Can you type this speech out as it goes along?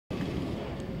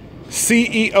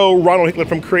CEO Ronald Hicklin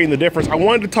from Creating the Difference. I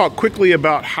wanted to talk quickly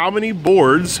about how many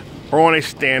boards are on a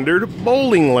standard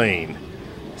bowling lane.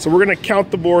 So we're going to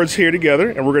count the boards here together,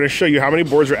 and we're going to show you how many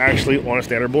boards are actually on a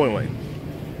standard bowling lane.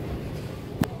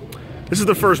 This is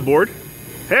the first board.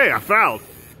 Hey, I fouled.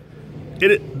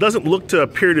 It doesn't look to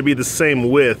appear to be the same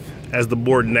width as the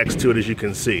board next to it, as you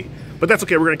can see. But that's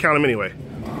okay, we're going to count them anyway.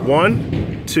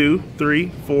 1, 2, 3,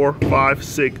 4, 5,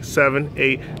 6, 7,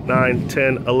 8, 9,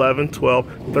 10, 11,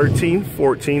 12, 13,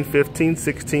 14, 15,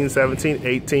 16, 17,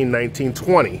 18, 19,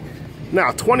 20.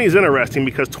 Now, 20 is interesting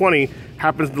because 20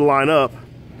 happens to line up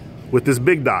with this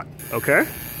big dot, okay?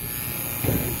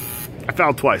 I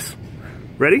fouled twice.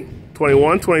 Ready?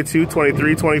 21, 22,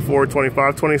 23, 24,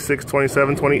 25, 26,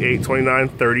 27, 28, 29,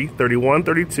 30, 31,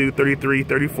 32, 33,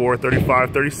 34,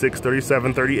 35, 36,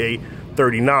 37, 38,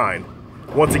 39.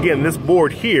 Once again, this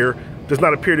board here does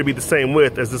not appear to be the same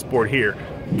width as this board here.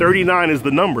 39 is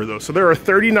the number though. So there are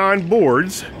 39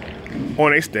 boards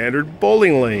on a standard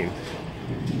bowling lane.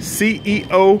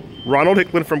 CEO Ronald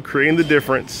Hicklin from Creating the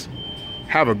Difference.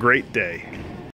 Have a great day.